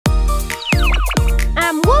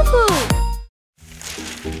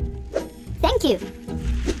Thank you.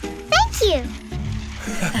 Thank you.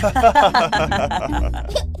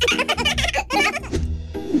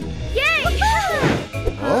 Yay!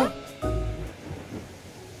 Huh?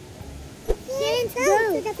 Let's go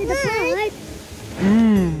to the park.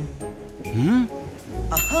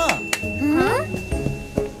 Aha! Huh?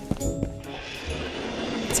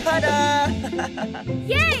 Ta-da!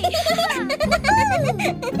 Yay!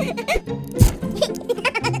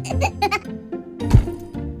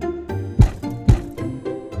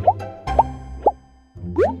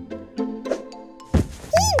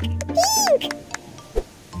 Pink!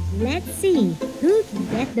 Let's see who can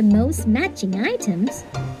get the most matching items.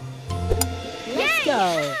 Let's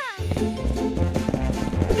go.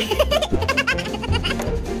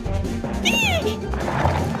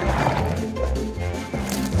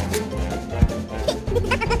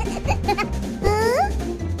 Huh?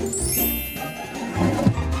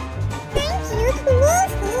 Thank you,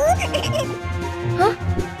 Wolfoo. Huh?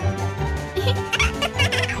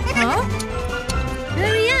 Huh?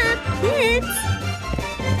 Hurry up, kids!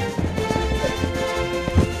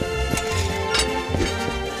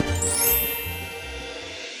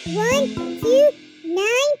 One, two, 9,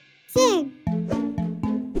 10.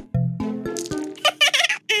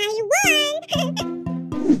 I won!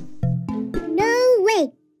 No way.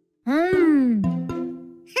 Huh?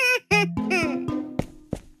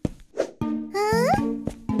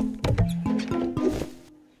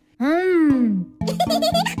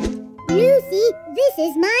 Lucy, this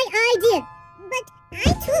is my idea. But I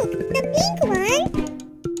took the pink one.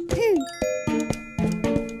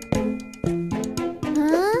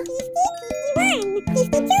 Huh? 50, 51,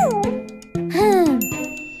 52.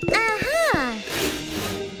 Aha!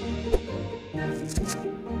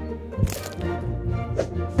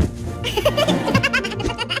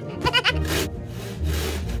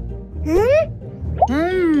 Huh?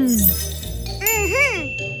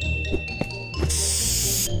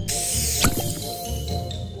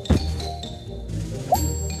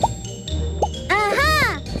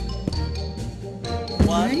 Aha!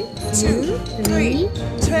 1, 2, 3,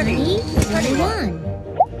 20, 21.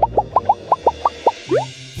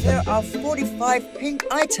 There are 45 pink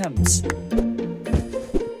items.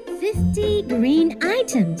 50 green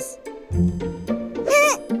items.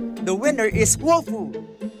 The winner is Wolfoo.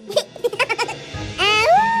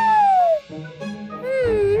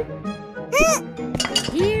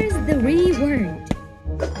 Here's the reward.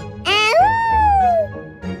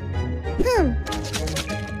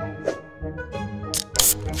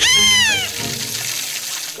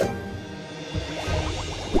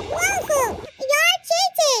 Wolfoo, you're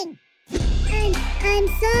cheating! I'm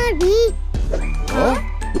sorry. Huh?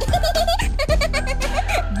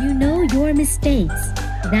 You know your mistakes.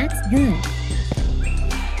 That's good.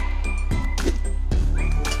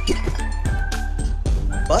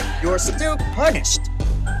 But you're still punished.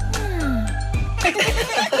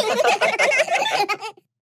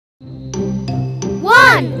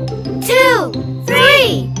 One, 2,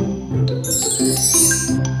 3.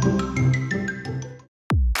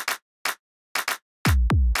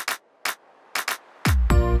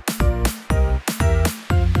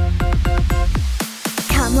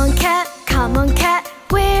 Come on cat,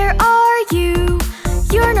 where are you?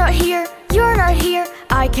 You're not here,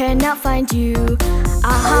 I cannot find you.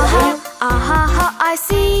 Ah ha ha, I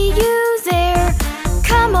see you there.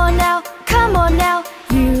 Come on now,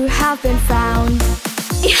 you have been found.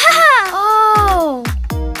 Yeah! Oh!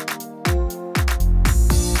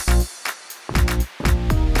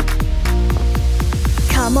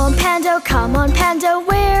 Come on Panda,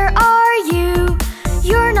 where are you?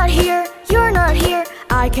 You're not here,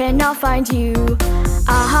 I cannot find you.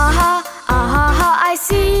 Ah ha ha, I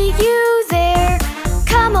see you there.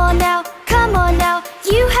 Come on now,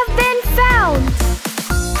 you have been found.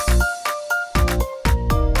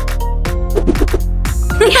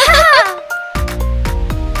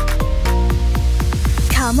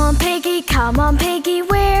 Come on Piggy,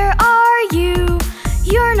 where are you?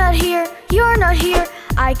 You're not here,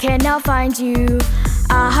 I cannot find you.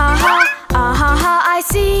 Ah ha ha, I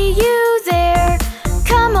see you there.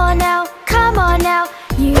 Come on now,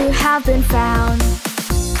 you have been found.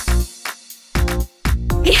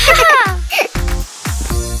 Yeah!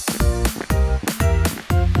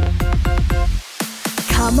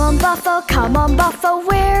 Come on Buffo,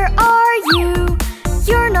 where are you?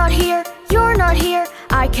 You're not here,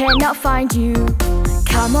 I cannot find you.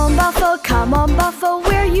 Come on Buffo,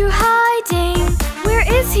 where you hiding? Where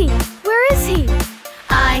is he?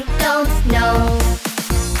 I don't know.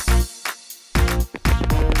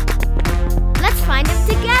 Let's find him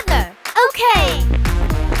together. Okay.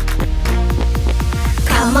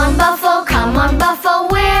 Come on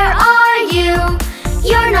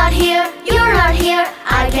not here, you're not here,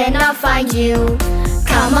 I cannot find you.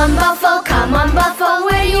 Come on Buffalo,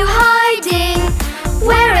 where you hiding?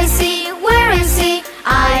 Where is he, where is he?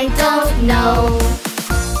 I don't know.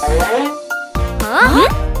 Huh?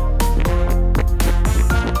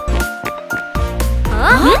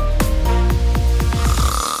 Huh?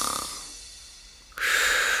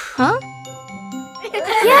 Huh?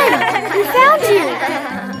 Yay! We found you!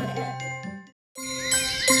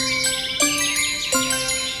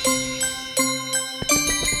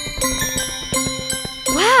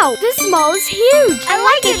 Wow, this mall is huge! I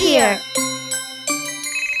like it here!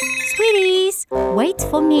 Sweeties, wait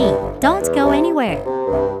for me. Don't go anywhere.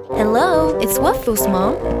 Hello, it's Wolfoo's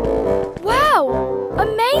mom. Wow!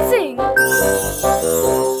 Amazing!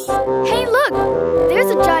 Hey, look!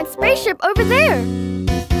 There's a giant spaceship over there!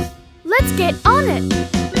 Let's get on it!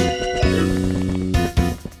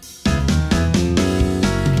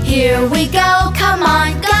 Here we go, come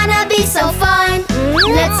on, gonna be so fun!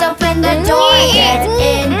 Let's open the door, get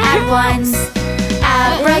in at once!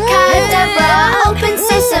 Abracadabra, open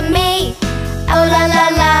sesame! Oh la la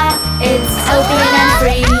la, it's open and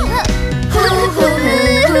free! Hoo hoo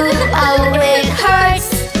hoo hoo, oh it hurts!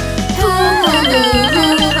 Hoo hoo hoo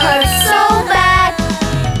hoo, hurts so bad!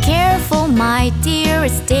 Careful, my dear,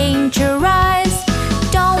 it's dangerous.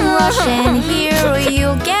 Don't rush in here or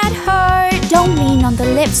you'll get hurt. Don't lean on the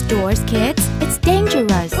lift doors, kids. It's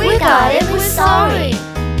dangerous. We got it, we're sorry!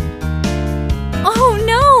 Oh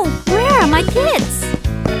no! Where are my kids?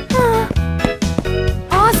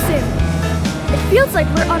 Awesome! It feels like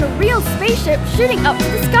we're on a real spaceship shooting up to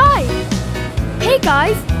the sky! Hey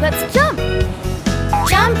guys, let's jump!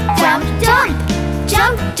 Jump, jump, jump!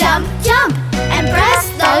 Jump, jump, jump! And press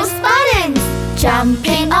those buttons!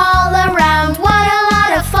 Jumping all around, what a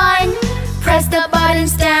lot of fun! Press the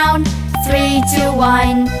buttons down, 3, 2,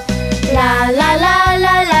 1. La la la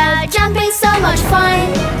la la, jumping so much fun!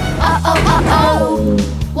 Uh-oh,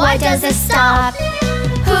 why does it stop?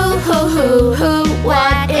 Hoo,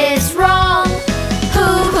 what is wrong?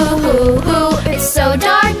 Hoo, it's so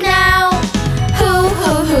dark now. Hoo,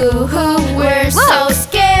 we're so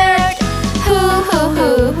scared.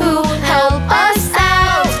 Hoo, help us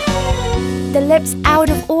out. The lift's out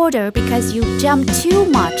of order because you jumped too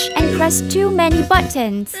much and pressed too many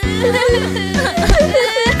buttons.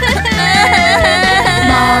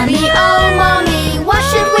 Mommy, oh mommy, what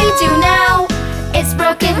should we do now? It's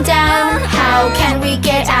broken down, how can we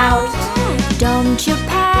get out? Don't you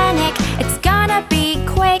panic, it's gonna be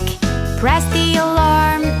quick. Press the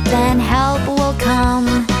alarm, then help will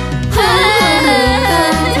come.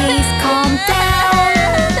 Please calm down.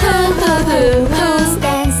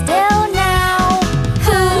 Stand still now.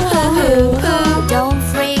 Don't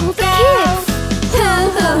freak out.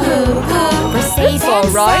 We're safe It's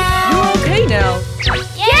alright, you're okay now.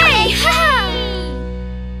 Yay!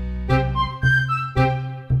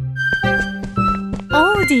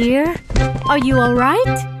 Oh dear, are you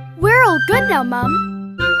alright? We're all good now, Mom.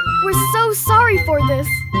 We're so sorry for this.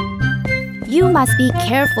 You must be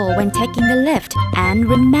careful when taking the lift. And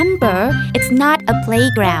remember, it's not a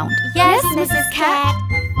playground. Yes, Mrs. Cat.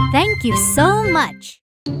 Thank you so much.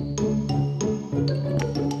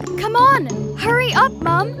 Come on, hurry up,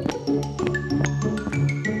 Mom.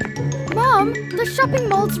 Mom, the shopping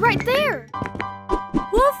mall's right there.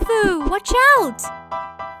 Wolfoo, watch out!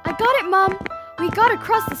 I got it, Mom. We gotta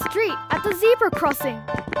cross the street at the zebra crossing.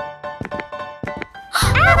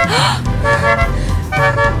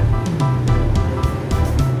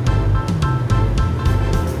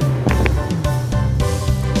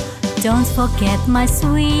 Don't forget, my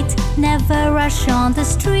sweet, never rush on the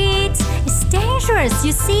street. It's dangerous,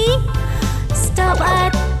 you see? Stop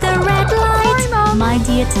at the red light. Mom. My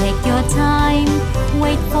dear, take your time.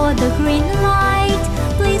 Wait for the green light.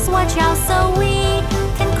 Please watch out so we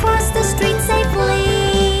can cross the street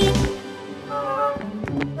safely.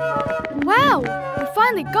 Wow, we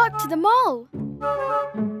finally got to the mall.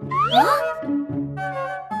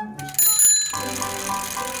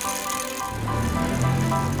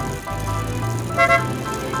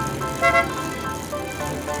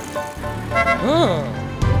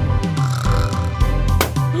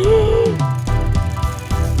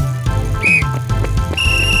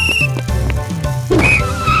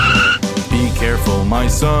 Be careful, my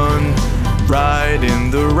son. Ride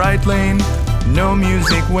in the right lane. No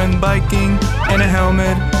music when biking, and a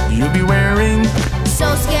helmet you'll be wearing.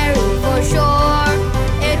 So scary for sure.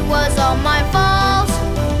 It was all my fault.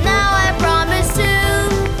 Now I promise to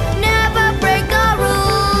never break the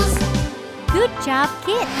rules. Good job,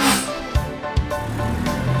 kids.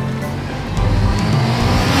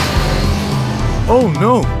 Oh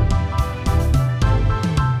no!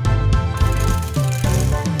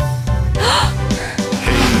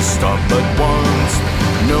 stop but once.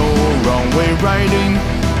 No wrong way riding,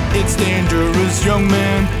 it's dangerous, young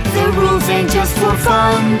man. The rules ain't just for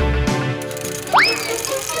fun.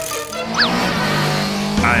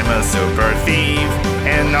 I'm a super thief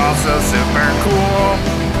and also super cool.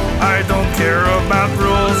 I don't care about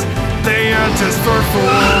rules, they are just for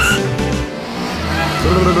fools.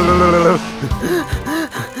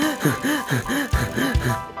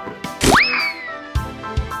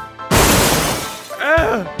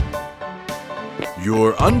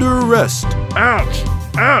 You're under arrest. Ouch!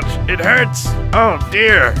 Ouch! It hurts! Oh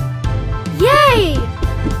dear! Yay!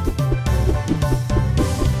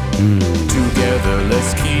 Together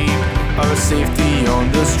let's keep our safety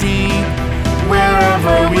on the street.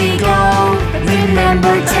 Wherever we go,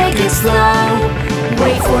 remember take it slow.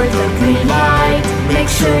 Wait for the green light, make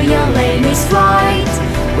sure your lane is